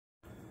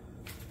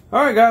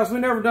Alright guys, we've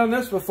never done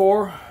this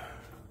before.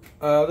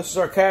 This is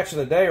our catch of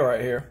the day right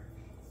here.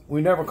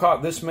 We never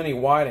caught this many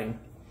whiting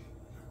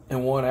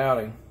in one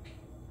outing.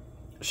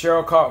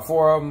 Cheryl caught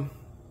 4 of them.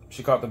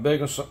 She caught the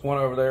biggest one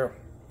over there.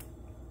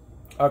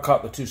 I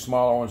caught the 2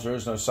 smaller ones. There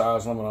is no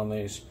size limit on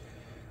these.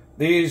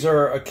 These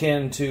are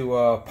akin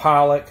to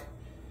pollock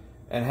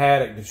and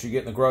haddock that you get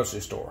in the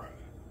grocery store.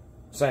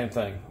 Same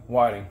thing,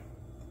 whiting.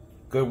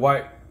 Good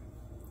white,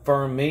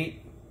 firm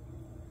meat.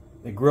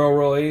 They grill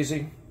real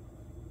easy.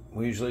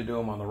 We usually do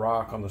them on the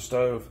rock, on the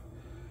stove.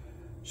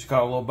 She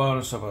caught a little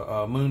bonus of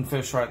a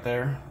moonfish right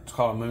there. It's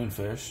called a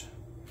moonfish.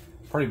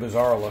 Pretty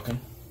bizarre looking.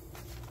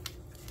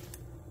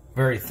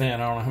 Very thin.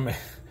 I don't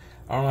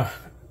know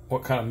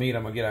what kind of meat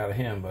I'm gonna get out of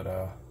him,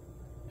 but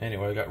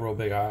anyway, got real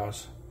big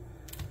eyes.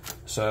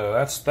 So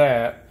that's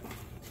that.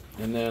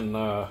 And then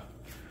the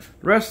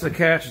rest of the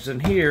catches in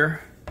here.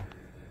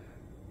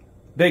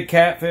 Big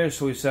catfish.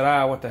 So we said,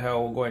 what the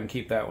hell? We'll go ahead and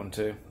keep that one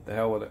too. The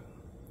hell with it.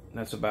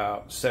 That's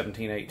about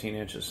 17, 18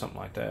 inches, something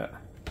like that,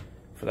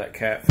 for that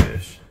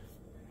catfish.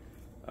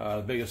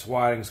 The biggest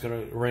whiting is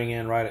going to ring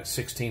in right at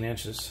 16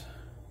 inches.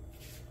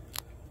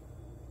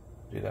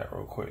 Do that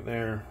real quick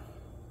there.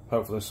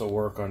 Hopefully this will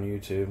work on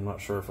YouTube. I'm not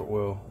sure if it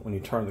will when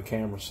you turn the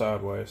camera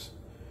sideways.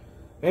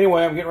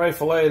 Anyway, I'm getting ready to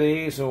fillet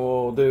these, and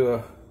we'll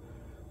do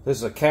this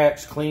is a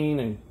catch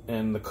clean,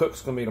 and the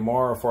cook's going to be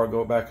tomorrow before I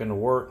go back into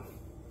work.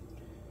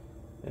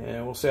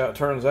 And we'll see how it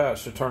turns out. It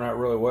should turn out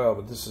really well,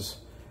 but this is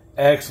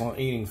excellent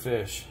eating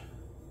fish.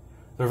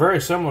 They're very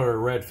similar to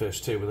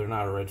redfish too, but they're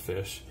not a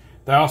redfish.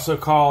 They also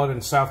call it in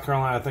South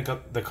Carolina, I think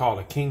they call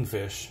it a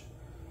kingfish.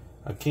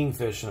 A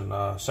kingfish in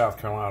South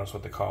Carolina is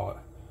what they call it.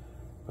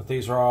 But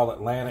these are all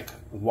Atlantic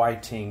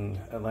whiting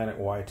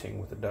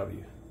with a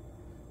W.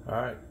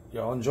 Alright,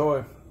 y'all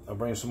enjoy. I'll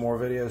bring some more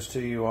videos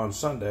to you on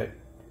Sunday.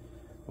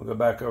 We'll go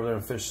back over there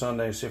and fish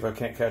Sunday and see if I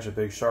can't catch a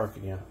big shark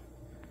again.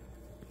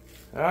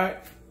 Alright.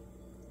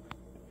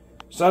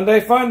 Sunday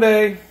fun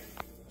day.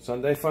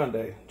 Sunday fun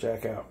day.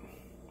 Jack out.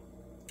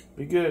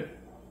 Be good.